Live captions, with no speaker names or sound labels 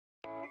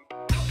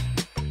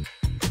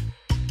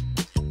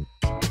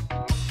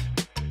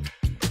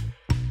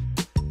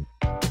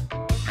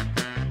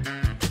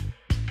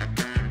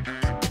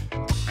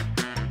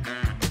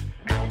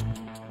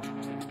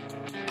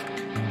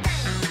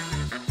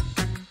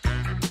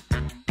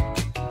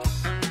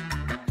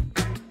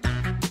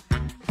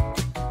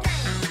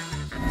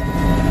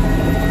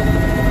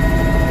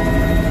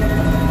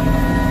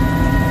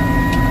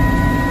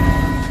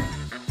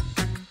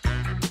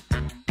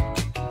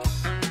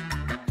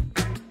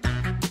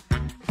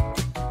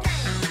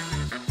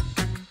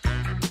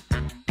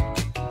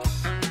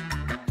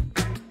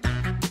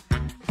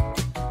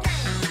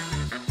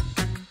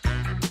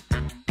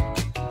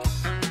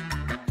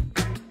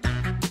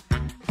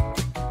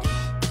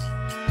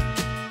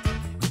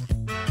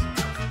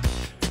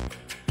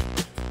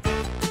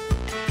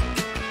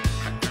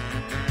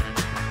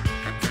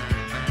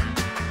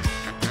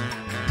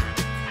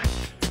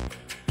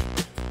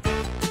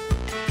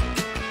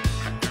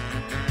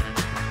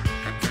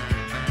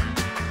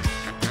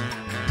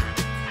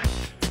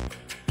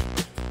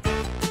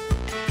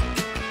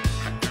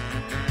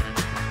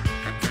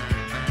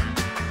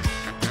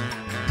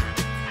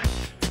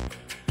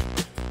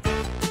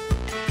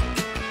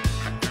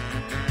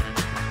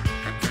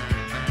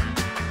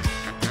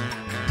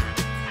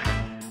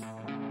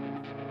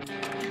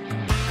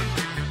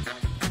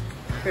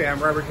Hey, I'm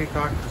Robert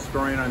Haycock,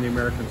 historian on the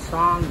American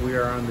Song. We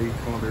are on the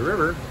Columbia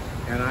River,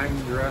 and I'm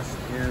dressed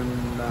in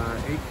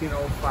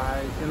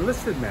 1805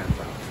 enlisted man's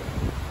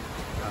outfit.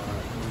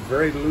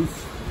 Very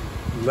loose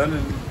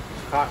linen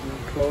cotton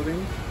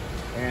clothing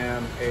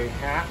and a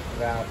hat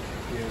that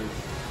is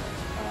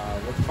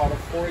what's called a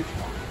 4-H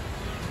hat.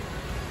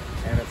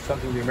 And it's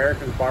something the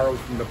Americans borrowed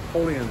from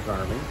Napoleon's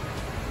army.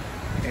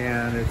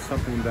 And it's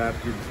something that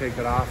you take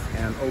it off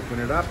and open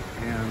it up,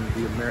 and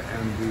is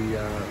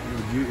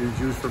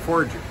used for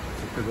foraging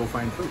to go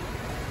find food.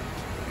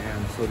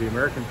 And so the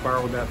Americans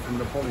borrowed that from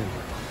Napoleon.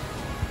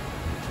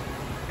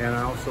 And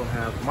I also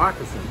have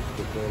moccasins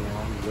that go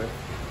along with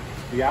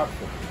the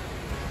outfit.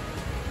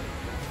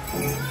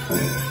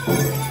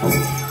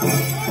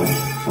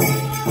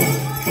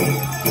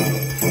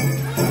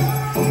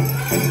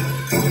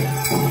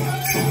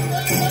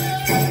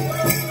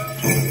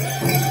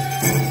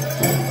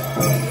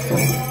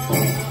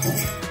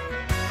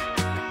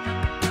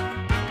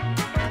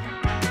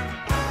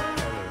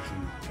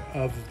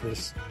 Of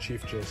this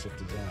Chief Joseph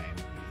design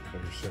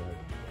that are sold.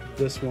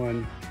 This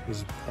one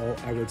is,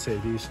 I would say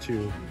these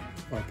two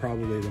are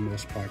probably the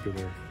most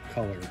popular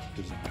color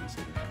designs.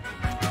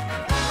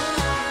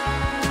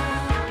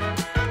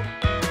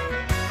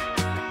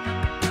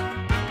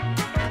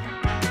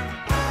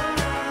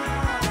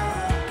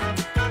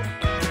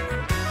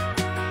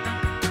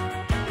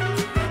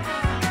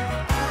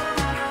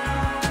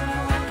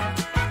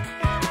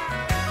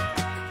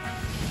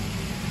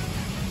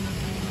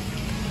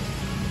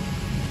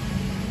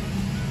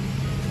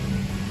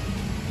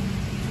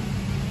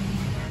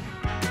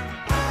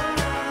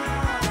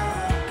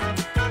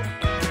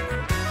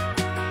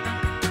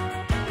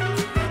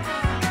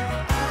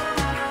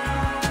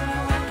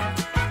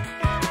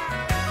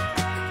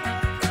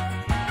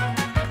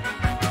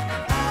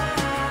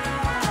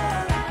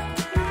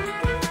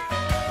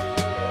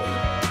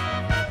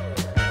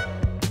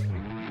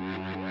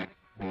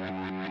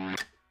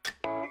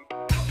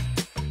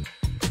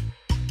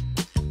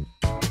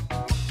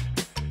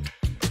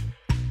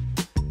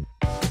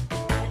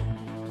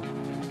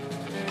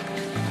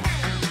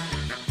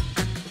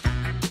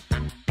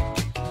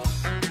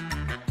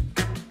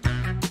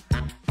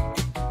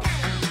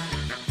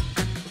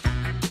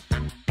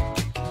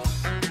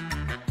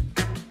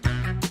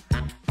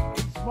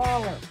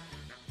 Smaller.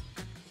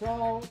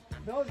 So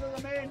those are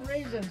the main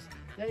reasons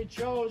they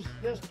chose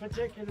this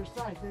particular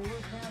site. They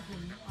were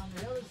camping on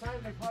the other side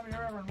of the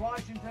Columbia River in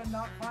Washington,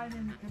 not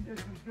finding the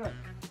conditions good.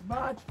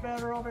 Much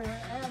better over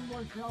here and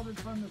more sheltered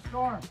from the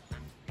storm.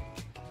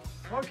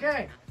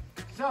 Okay,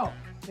 so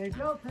they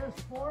built this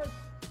fort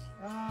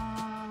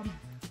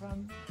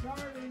from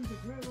starting to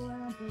Griddle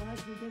Land to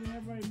actually getting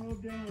everybody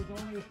moved in. It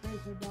was only a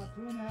space of about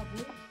 2.5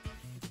 weeks.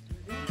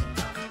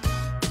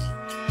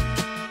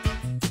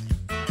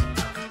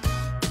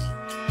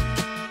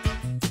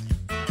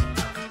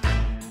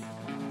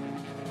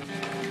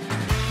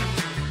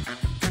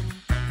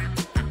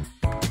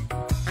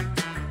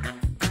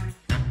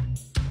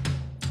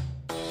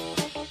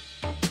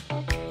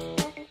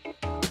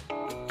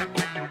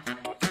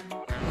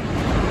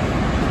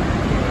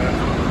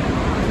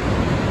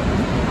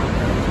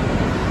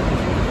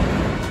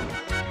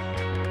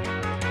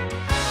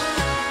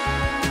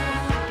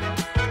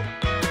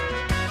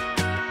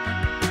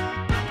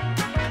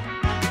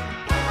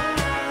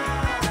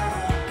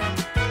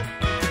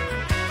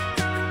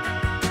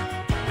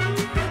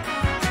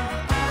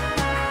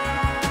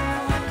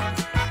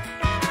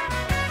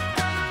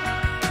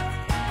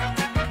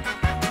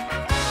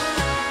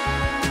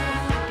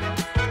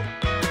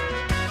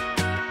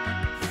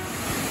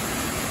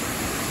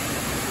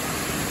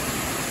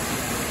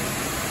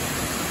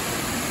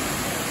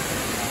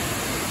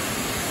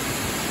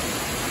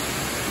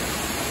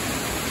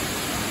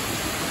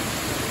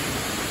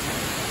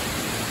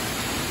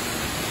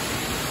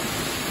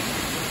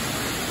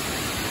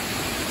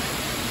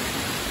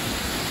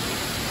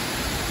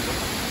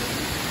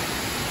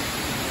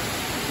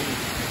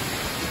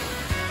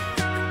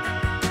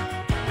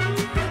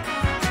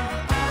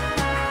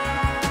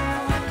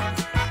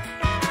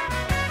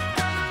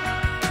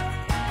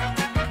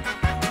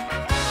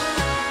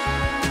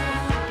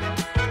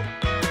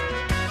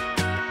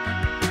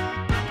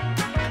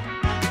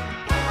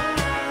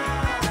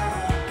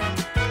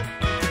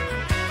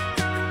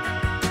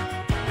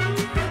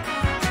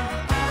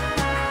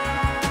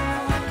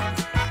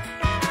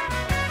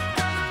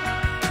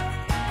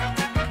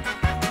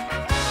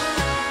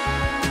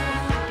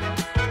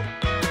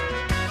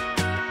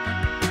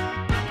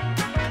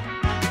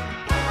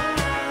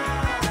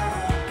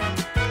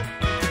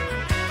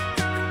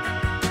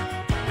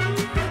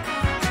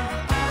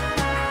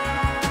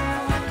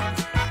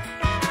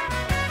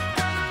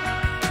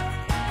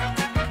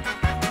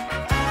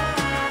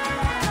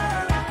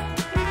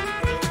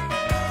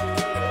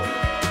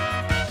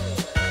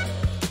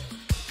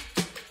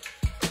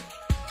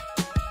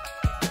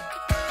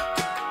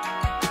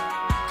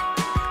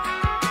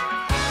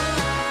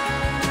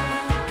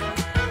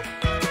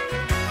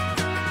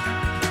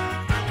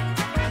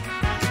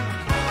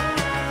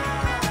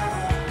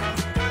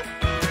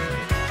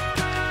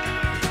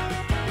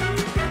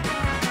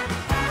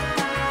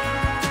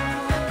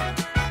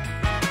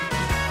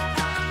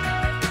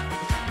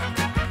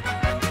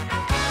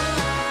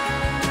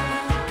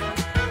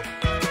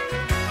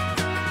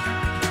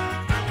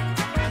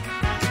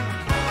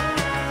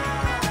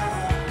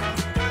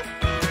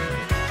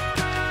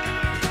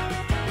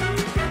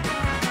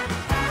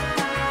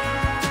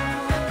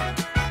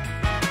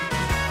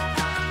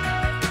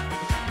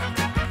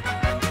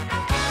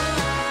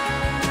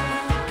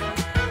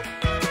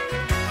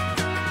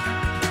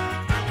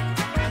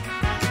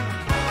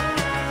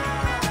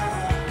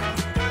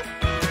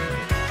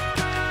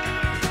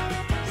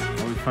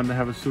 fun to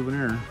have a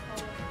souvenir.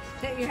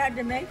 That you had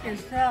to make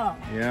yourself.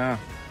 Yeah,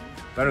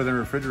 better than a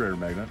refrigerator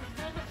magnet,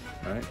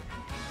 right?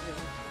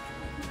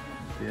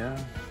 Yeah.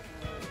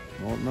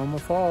 Multnomah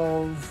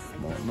Falls,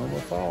 Multnomah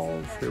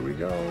Falls. Here we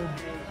go.